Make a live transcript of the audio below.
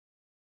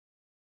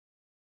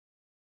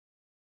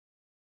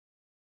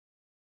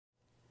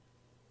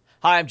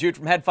Hi, I'm Jude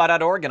from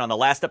headfi.org, and on the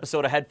last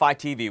episode of headfi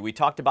TV, we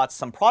talked about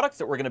some products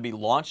that were going to be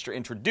launched or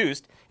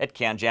introduced at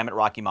CanJam at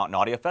Rocky Mountain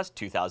Audio Fest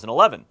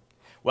 2011.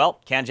 Well,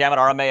 CanJam at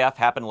RMAF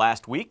happened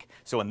last week,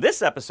 so in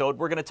this episode,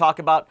 we're going to talk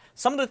about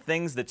some of the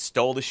things that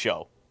stole the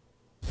show.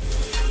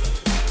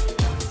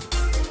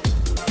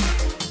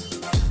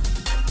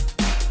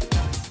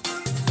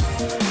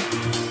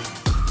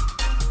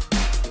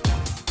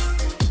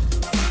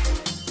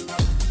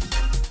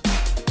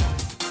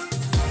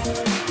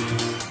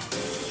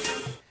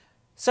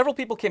 Several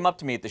people came up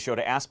to me at the show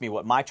to ask me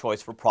what my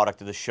choice for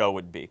product of the show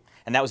would be.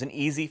 And that was an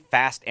easy,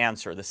 fast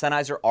answer. The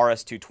Sennheiser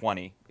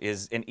RS220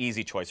 is an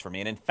easy choice for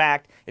me. And in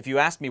fact, if you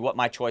asked me what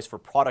my choice for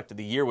product of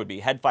the year would be,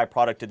 headfi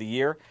product of the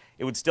year,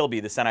 it would still be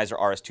the Sennheiser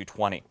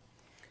RS220.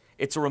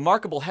 It's a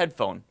remarkable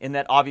headphone in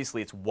that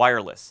obviously it's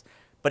wireless,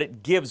 but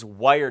it gives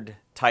wired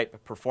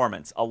type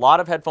performance. A lot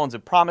of headphones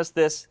have promised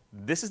this.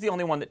 This is the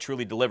only one that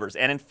truly delivers.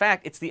 And in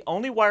fact, it's the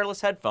only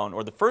wireless headphone,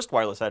 or the first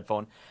wireless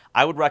headphone,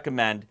 I would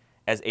recommend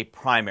as a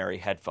primary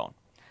headphone.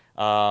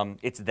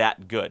 It's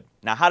that good.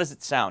 Now, how does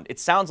it sound? It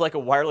sounds like a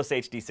wireless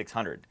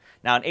HD600.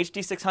 Now, an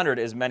HD600,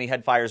 as many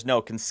headfiers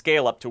know, can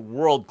scale up to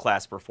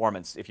world-class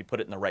performance if you put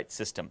it in the right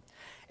system.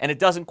 And it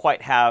doesn't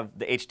quite have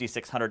the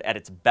HD600 at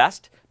its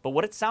best, but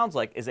what it sounds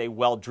like is a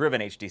well-driven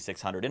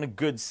HD600 in a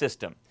good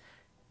system.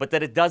 But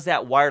that it does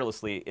that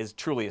wirelessly is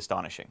truly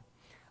astonishing.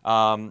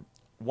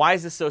 Why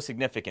is this so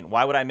significant?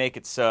 Why would I make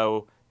it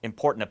so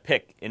important a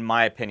pick, in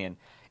my opinion?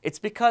 It's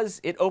because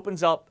it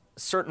opens up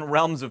certain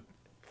realms of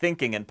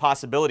thinking and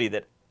possibility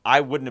that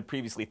I wouldn't have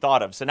previously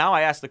thought of. So now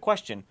I ask the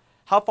question,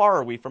 how far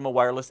are we from a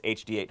wireless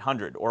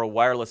HD800 or a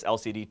wireless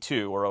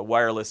LCD2 or a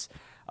wireless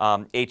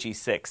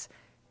HE6?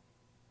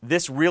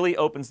 This really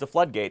opens the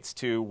floodgates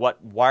to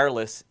what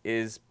wireless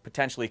is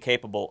potentially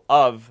capable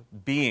of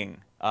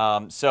being.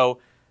 So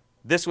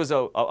this was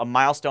a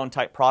milestone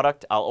type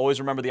product. I'll always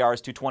remember the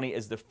RS220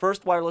 as the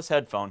first wireless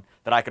headphone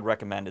that I could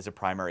recommend as a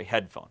primary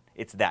headphone.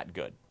 It's that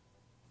good.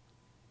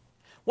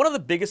 One of the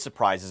biggest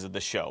surprises of the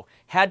show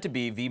had to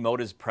be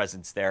v-moda's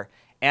presence there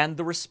and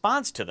the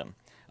response to them.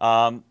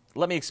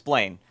 Let me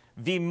explain.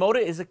 v-moda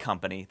is a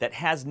company that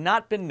has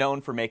not been known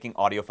for making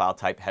audiophile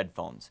type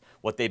headphones.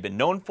 What they've been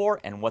known for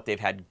and what they've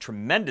had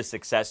tremendous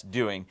success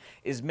doing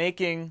is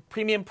making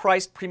premium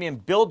priced, premium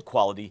build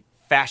quality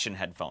fashion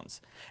headphones.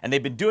 And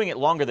they've been doing it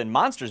longer than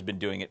Monster's been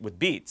doing it with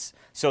Beats.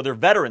 So they're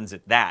veterans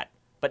at that.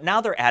 But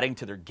now they're adding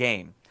to their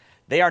game.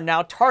 They are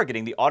now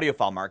targeting the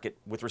audiophile market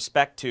with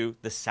respect to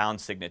the sound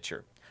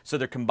signature. So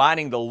they're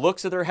combining the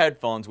looks of their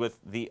headphones with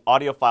the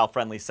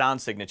audiophile-friendly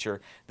sound signature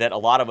that a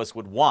lot of us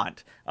would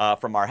want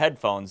from our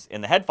headphones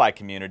in the headfi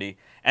community,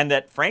 and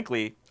that,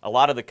 frankly, a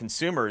lot of the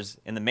consumers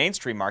in the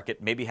mainstream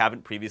market maybe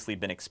haven't previously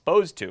been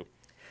exposed to.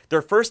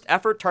 Their first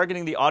effort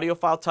targeting the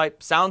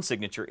audiophile-type sound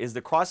signature is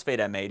the Crossfade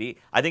M80.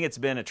 I think it's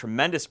been a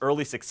tremendous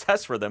early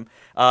success for them.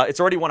 It's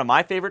already one of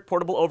my favorite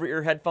portable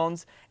over-ear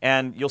headphones,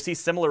 and you'll see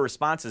similar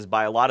responses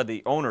by a lot of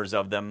the owners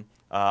of them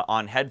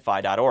on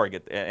headfi.org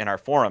in our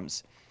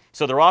forums.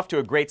 So they're off to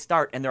a great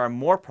start, and there are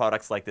more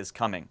products like this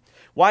coming.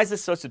 Why is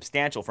this so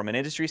substantial from an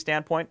industry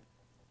standpoint?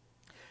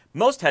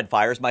 Most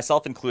headfiers,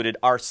 myself included,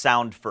 are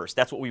sound first.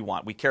 That's what we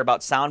want. We care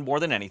about sound more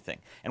than anything.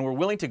 And we're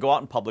willing to go out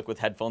in public with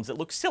headphones that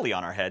look silly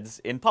on our heads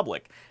in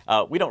public.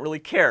 We don't really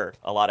care.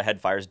 A lot of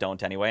headfiers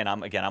don't anyway, and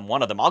I'm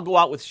one of them. I'll go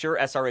out with Shure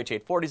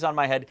SRH 840s on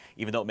my head,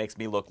 even though it makes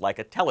me look like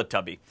a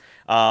Teletubby.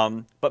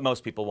 But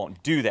most people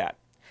won't do that.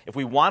 If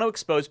we want to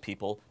expose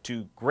people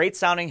to great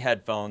sounding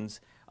headphones,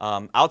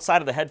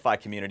 outside of the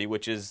headfi community,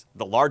 which is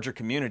the larger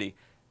community,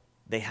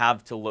 they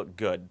have to look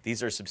good.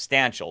 These are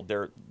substantial.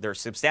 They're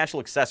substantial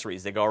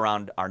accessories. They go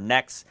around our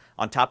necks,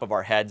 on top of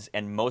our heads,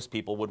 and most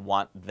people would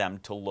want them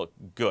to look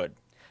good.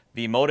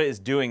 v-moda is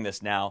doing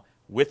this now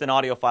with an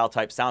audiophile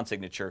type sound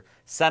signature.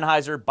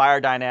 Sennheiser,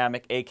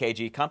 Beyerdynamic,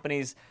 AKG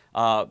companies,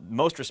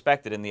 most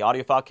respected in the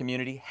audiophile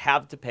community,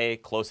 have to pay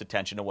close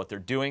attention to what they're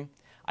doing.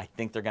 I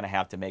think they're going to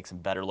have to make some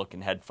better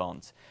looking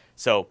headphones.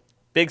 So,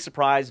 big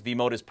surprise,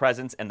 v-moda's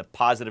presence and the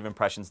positive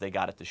impressions they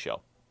got at the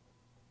show.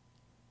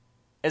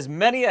 As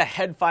many a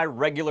headfi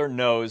regular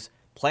knows,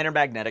 planar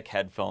magnetic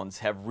headphones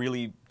have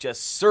really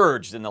just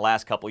surged in the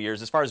last couple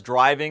years as far as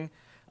driving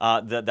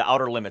the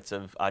outer limits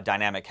of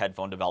dynamic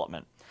headphone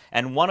development.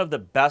 And one of the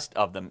best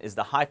of them is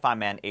the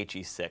HiFiMan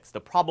HE6.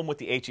 The problem with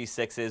the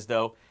HE6 is,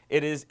 though,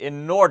 it is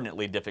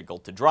inordinately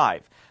difficult to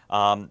drive.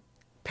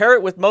 Pair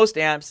it with most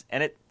amps,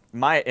 and it,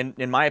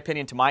 in my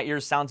opinion, to my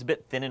ears, sounds a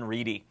bit thin and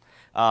reedy.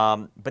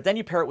 But then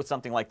you pair it with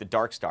something like the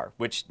Darkstar,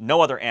 which no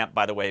other amp,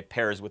 by the way,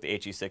 pairs with the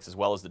HE6 as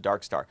well as the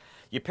Darkstar.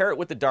 You pair it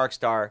with the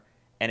Darkstar,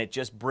 and it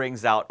just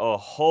brings out a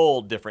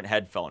whole different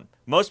headphone.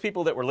 Most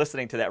people that were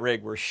listening to that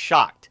rig were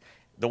shocked,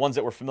 the ones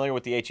that were familiar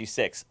with the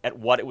HE6, at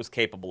what it was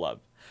capable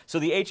of. So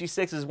the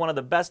HE6 is one of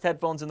the best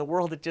headphones in the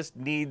world. It just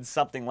needs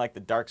something like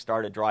the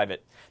Darkstar to drive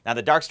it. Now,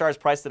 the Darkstar is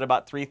priced at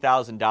about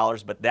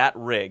 $3,000, but that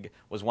rig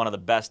was one of the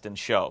best in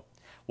show.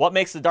 What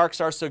makes the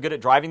Darkstar so good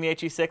at driving the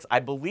HE6? I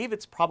believe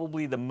it's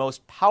probably the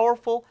most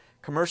powerful,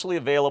 commercially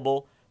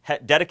available,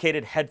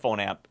 dedicated headphone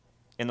amp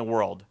in the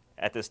world.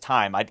 at this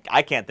time.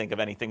 I can't think of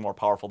anything more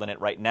powerful than it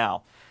right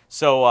now.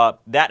 So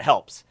that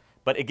helps.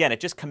 But again, it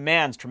just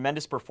commands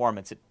tremendous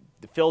performance. It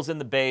fills in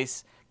the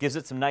bass, gives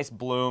it some nice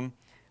bloom.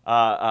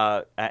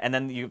 And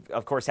then you,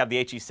 of course, have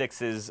the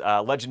HE6's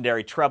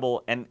legendary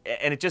treble, and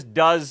it just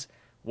does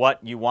what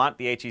you want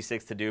the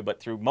HE6 to do, but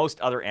through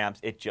most other amps,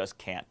 it just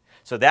can't.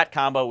 So that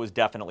combo was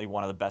definitely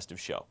one of the best of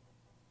show.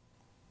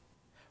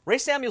 Ray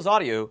Samuels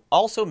Audio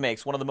also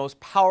makes one of the most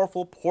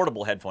powerful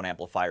portable headphone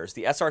amplifiers,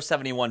 the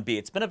SR71B.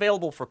 It's been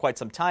available for quite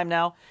some time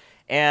now,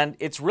 and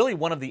it's really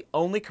one of the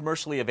only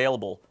commercially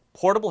available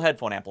portable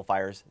headphone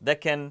amplifiers that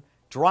can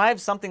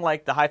drive something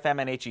like the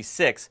HiFiMan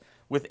HE6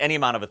 with any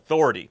amount of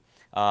authority.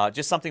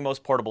 Just something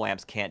most portable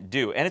amps can't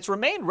do. And it's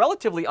remained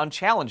relatively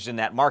unchallenged in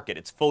that market.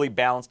 It's fully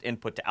balanced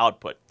input to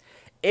output.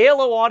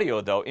 ALO Audio,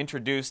 though,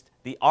 introduced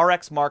the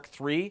RX Mark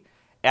III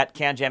at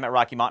CanJam at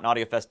Rocky Mountain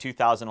Audio Fest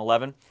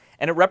 2011,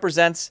 and it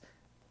represents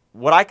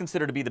what I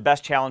consider to be the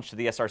best challenge to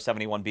the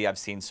SR71B I've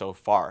seen so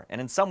far, and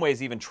in some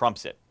ways even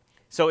trumps it.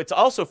 So it's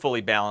also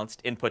fully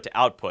balanced input to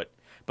output,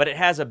 but it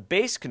has a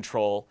bass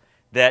control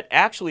that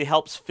actually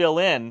helps fill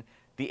in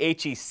the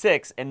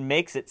HE6 and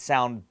makes it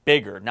sound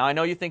bigger. Now, I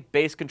know you think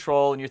bass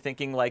control and you're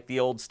thinking like the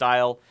old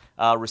style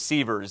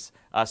receivers,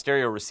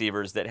 stereo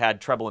receivers that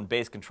had treble and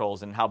bass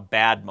controls and how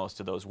bad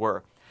most of those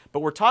were. But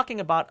we're talking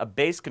about a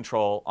bass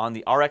control on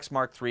the RX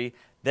Mark III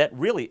that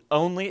really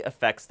only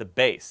affects the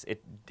bass.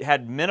 It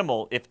had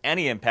minimal, if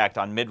any, impact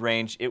on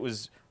mid-range. It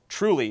was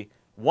truly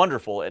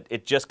wonderful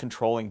at just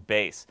controlling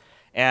bass.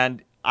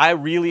 And I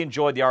really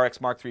enjoyed the RX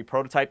Mark III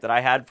prototype that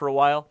I had for a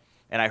while,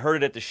 and I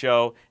heard it at the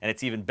show, and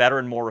it's even better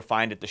and more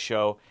refined at the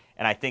show,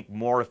 and I think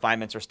more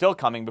refinements are still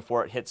coming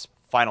before it hits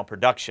final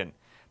production.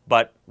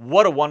 But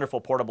what a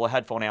wonderful portable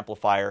headphone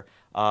amplifier.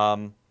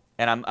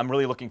 And I'm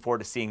really looking forward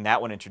to seeing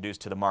that one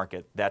introduced to the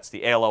market. That's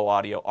the ALO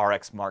Audio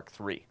RX Mark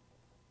III.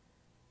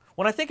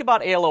 When I think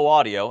about ALO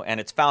Audio and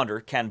its founder,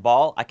 Ken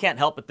Ball, I can't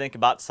help but think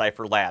about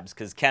Cypher Labs,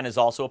 because Ken is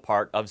also a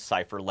part of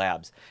Cypher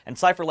Labs. And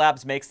Cypher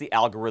Labs makes the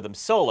Algorithm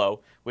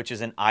Solo, which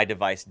is an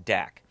iDevice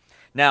DAC.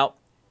 Now,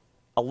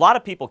 a lot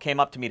of people came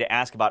up to me to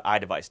ask about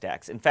iDevice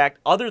DACs. In fact,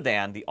 other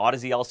than the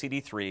Audeze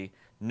LCD3,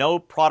 no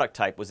product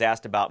type was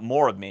asked about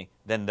more of me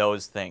than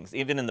those things.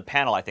 Even in the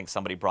panel, I think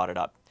somebody brought it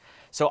up.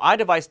 So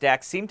iDevice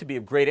DACs seem to be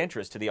of great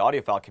interest to the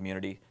audiophile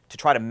community to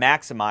try to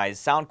maximize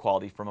sound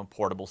quality from a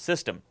portable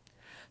system.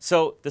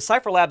 So the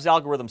Cypher Labs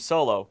Algorithm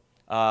Solo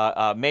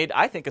made,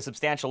 I think, a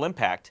substantial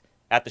impact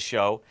at the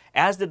show,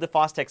 as did the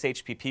Fostex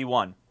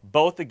HPP1.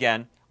 Both,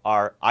 again,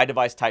 are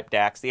iDevice type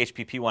DACs. The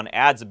HPP1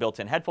 adds a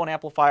built-in headphone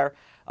amplifier,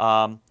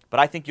 but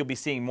I think you'll be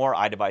seeing more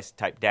iDevice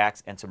type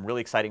DACs and some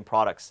really exciting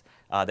products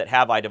that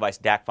have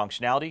iDevice DAC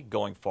functionality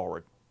going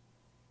forward.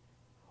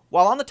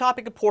 While on the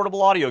topic of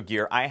portable audio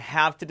gear, I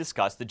have to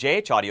discuss the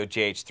JH Audio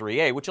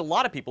JH3A, which a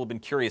lot of people have been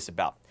curious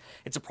about.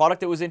 It's a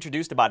product that was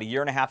introduced about a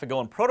year and a half ago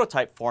in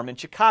prototype form in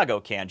Chicago,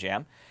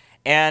 CanJam,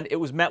 and it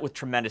was met with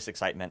tremendous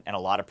excitement and a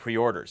lot of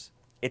pre-orders.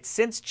 It's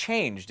since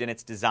changed in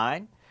its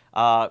design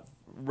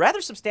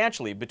rather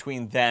substantially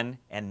between then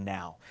and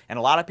now, and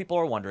a lot of people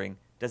are wondering,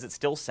 does it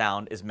still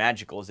sound as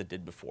magical as it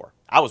did before?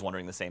 I was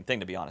wondering the same thing,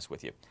 to be honest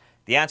with you.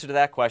 The answer to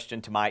that question,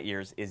 to my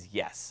ears, is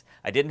yes.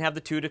 I didn't have the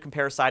two to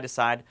compare side to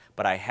side,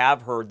 but I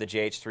have heard the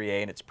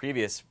JH3A in its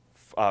previous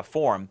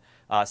form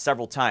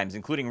several times,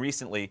 including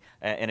recently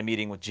in a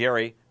meeting with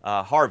Jerry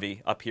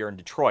Harvey up here in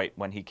Detroit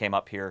when he came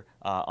up here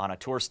on a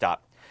tour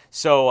stop.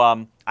 So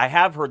I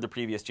have heard the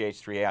previous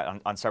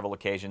JH3A on several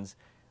occasions.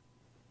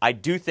 I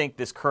do think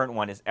this current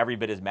one is every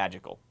bit as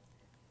magical.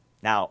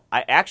 Now,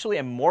 I actually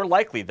am more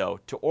likely, though,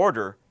 to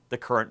order the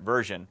current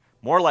version,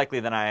 more likely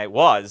than I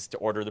was to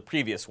order the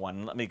previous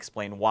one. Let me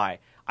explain why.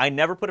 I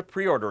never put a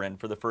pre-order in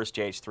for the first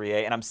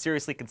JH3A, and I'm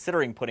seriously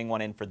considering putting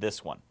one in for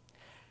this one.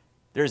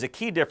 There's a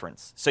key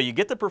difference. So you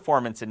get the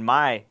performance, in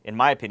my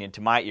opinion,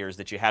 to my ears,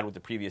 that you had with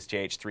the previous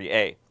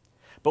JH3A.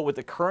 But with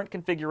the current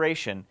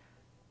configuration,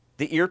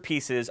 the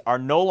earpieces are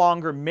no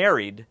longer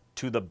married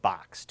to the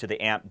box, to the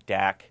amp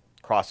DAC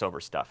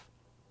crossover stuff.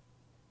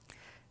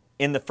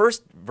 In the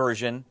first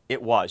version,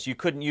 it was. You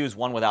couldn't use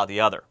one without the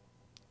other.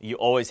 You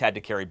always had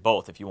to carry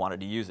both if you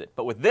wanted to use it.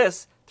 But with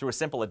this, through a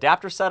simple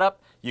adapter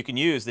setup, you can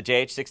use the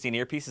JH16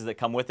 earpieces that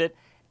come with it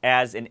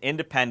as an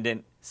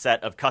independent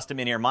set of custom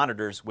in-ear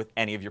monitors with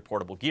any of your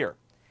portable gear,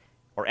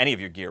 or any of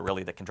your gear,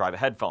 really, that can drive a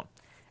headphone.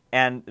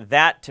 And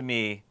that, to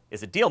me,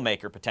 is a deal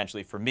maker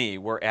potentially for me,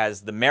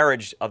 whereas the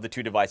marriage of the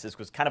two devices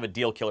was kind of a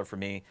deal killer for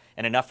me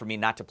and enough for me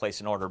not to place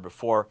an order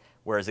before,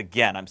 whereas,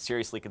 again, I'm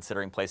seriously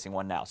considering placing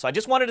one now. So I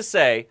just wanted to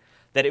say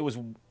that it was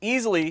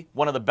easily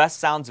one of the best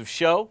sounds of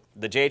show,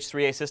 the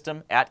JH3A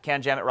system, at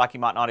CanJam at Rocky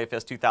Mountain Audio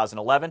Fest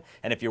 2011.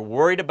 And if you're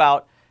worried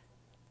about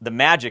the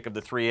magic of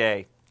the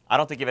 3A, I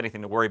don't think you have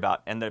anything to worry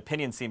about. And the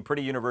opinions seem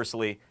pretty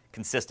universally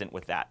consistent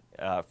with that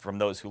from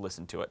those who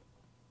listen to it.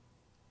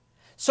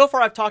 So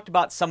far, I've talked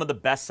about some of the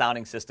best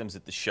sounding systems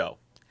at the show.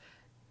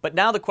 But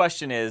now the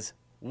question is,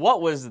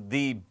 what was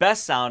the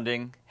best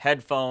sounding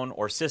headphone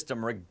or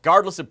system,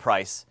 regardless of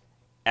price,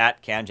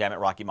 at CanJam at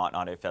Rocky Mountain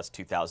Audio Fest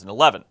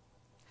 2011?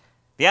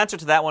 The answer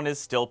to that one is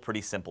still pretty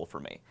simple for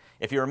me.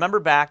 If you remember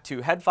back to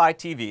headfi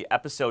TV,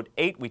 episode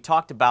 8, we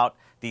talked about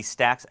the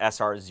Stax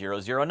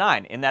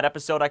SR009. In that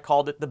episode, I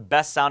called it the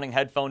best sounding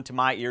headphone to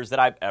my ears that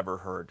I've ever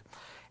heard.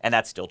 And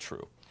that's still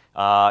true.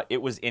 It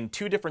was in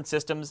 2 different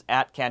systems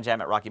at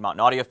CanJam at Rocky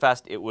Mountain Audio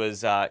Fest. It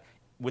was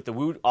with the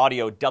Wood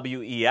Audio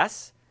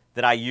WES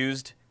that I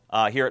used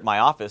here at my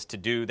office to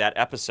do that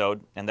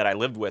episode and that I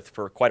lived with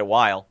for quite a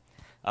while.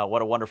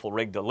 What a wonderful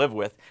rig to live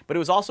with. But it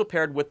was also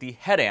paired with the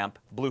Headamp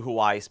Blue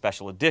Hawaii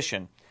Special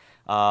Edition.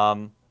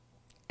 And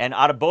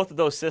out of both of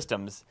those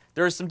systems,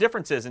 there are some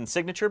differences in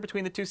signature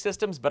between the 2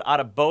 systems, but out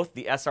of both,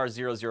 the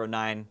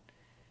SR009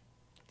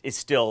 is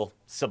still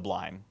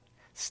sublime,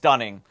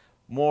 stunning,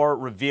 more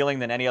revealing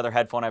than any other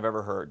headphone I've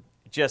ever heard.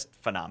 Just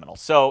phenomenal.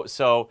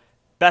 So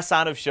best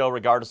sound of show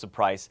regardless of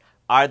price,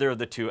 either of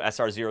the 2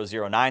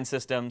 SR009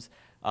 systems.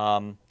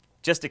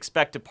 Just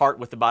expect to part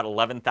with about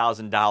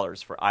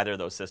 $11,000 for either of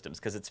those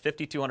systems because it's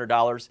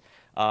 $5,200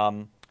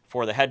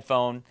 for the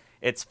headphone.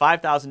 It's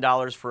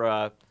 $5,000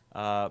 for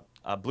a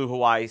Blue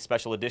Hawaii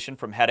Special Edition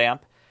from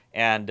Headamp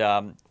and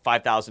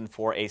 $5,000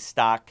 for a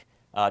stock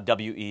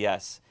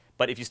WES.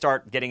 But if you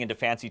start getting into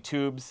fancy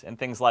tubes and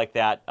things like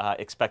that,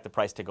 expect the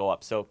price to go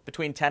up. So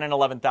between $10,000 and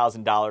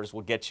 $11,000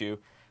 will get you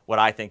what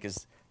I think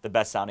is the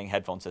best sounding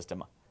headphone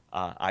system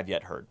I've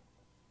yet heard.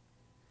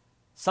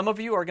 Some of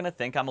you are going to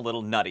think I'm a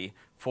little nutty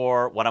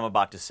for what I'm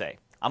about to say.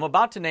 I'm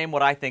about to name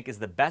what I think is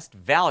the best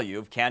value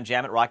of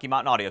CanJam at Rocky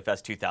Mountain Audio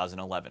Fest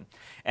 2011.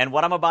 And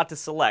what I'm about to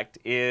select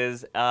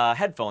is a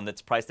headphone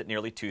that's priced at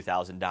nearly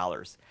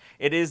 $2,000.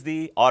 It is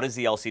the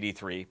Audeze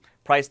LCD3,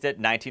 priced at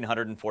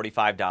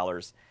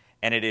 $1,945.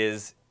 And it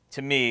is,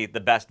 to me, the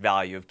best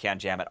value of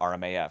CanJam at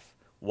RMAF.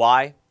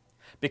 Why?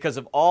 Because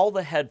of all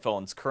the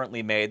headphones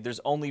currently made, there's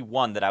only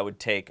one that I would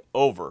take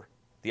over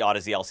the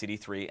Audeze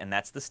LCD3, and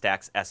that's the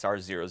Stax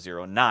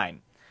SR009.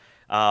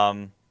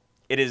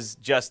 It is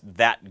just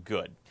that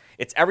good.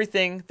 It's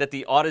everything that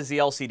the Audeze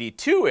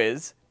LCD2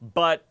 is,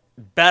 but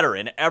better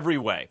in every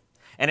way.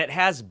 And it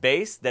has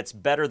bass that's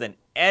better than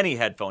any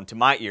headphone, to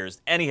my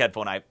ears, any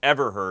headphone I've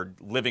ever heard,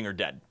 living or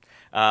dead.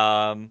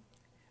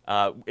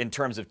 In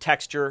terms of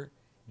texture,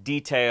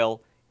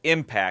 detail,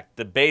 impact,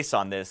 the bass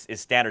on this is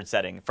standard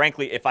setting.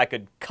 Frankly, if I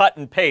could cut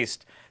and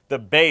paste the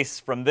bass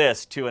from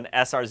this to an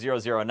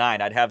SR009,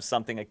 I'd have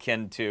something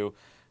akin to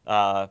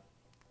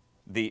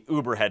the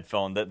Uber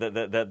headphone,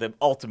 the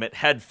ultimate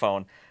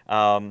headphone.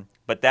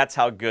 But that's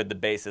how good the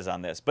bass is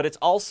on this. But it's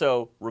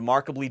also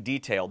remarkably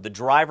detailed. The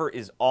driver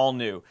is all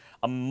new.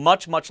 A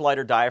much, much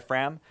lighter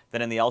diaphragm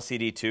than in the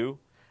LCD2.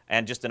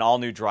 And just an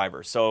all-new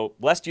driver. So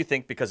lest you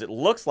think because it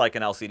looks like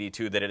an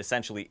LCD2 that it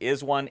essentially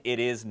is one, it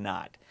is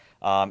not.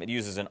 It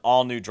uses an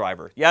all-new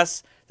driver.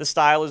 Yes, the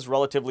style is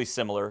relatively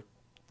similar,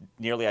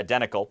 nearly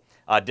identical.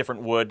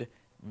 Different wood,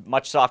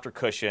 much softer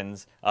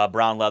cushions,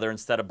 brown leather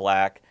instead of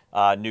black,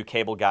 new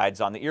cable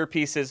guides on the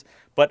earpieces.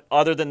 But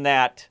other than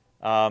that,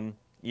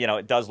 you know,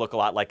 it does look a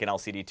lot like an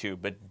LCD2.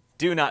 But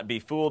do not be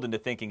fooled into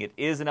thinking it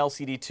is an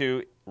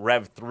LCD2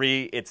 Rev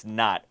 3. It's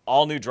not.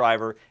 All-new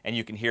driver, and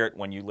you can hear it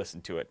when you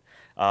listen to it.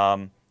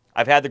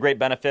 I've had the great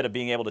benefit of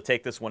being able to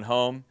take this one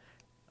home.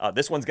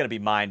 This one's going to be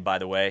mine, by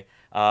the way,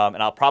 and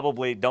I'll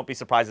probably, don't be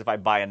surprised if I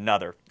buy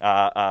another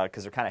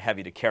because they're kind of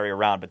heavy to carry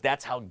around, but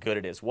that's how good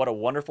it is. What a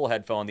wonderful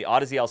headphone, the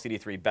Audeze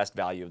LCD3, best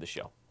value of the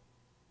show.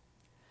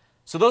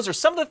 So those are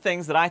some of the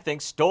things that I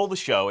think stole the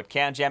show at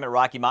CanJam at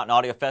Rocky Mountain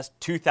Audio Fest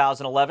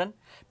 2011,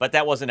 but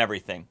that wasn't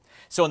everything.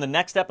 So in the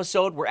next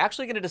episode, we're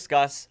actually going to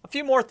discuss a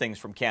few more things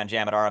from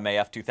CanJam at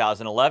RMAF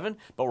 2011,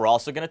 but we're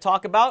also going to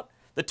talk about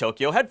the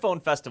Tokyo Headphone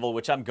Festival,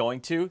 which I'm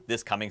going to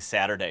this coming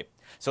Saturday.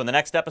 So in the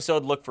next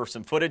episode, look for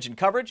some footage and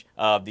coverage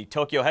of the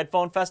Tokyo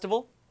Headphone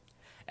Festival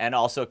and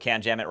also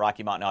CanJam at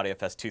Rocky Mountain Audio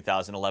Fest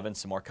 2011,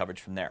 some more coverage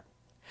from there.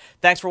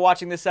 Thanks for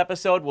watching this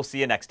episode. We'll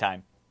see you next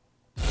time.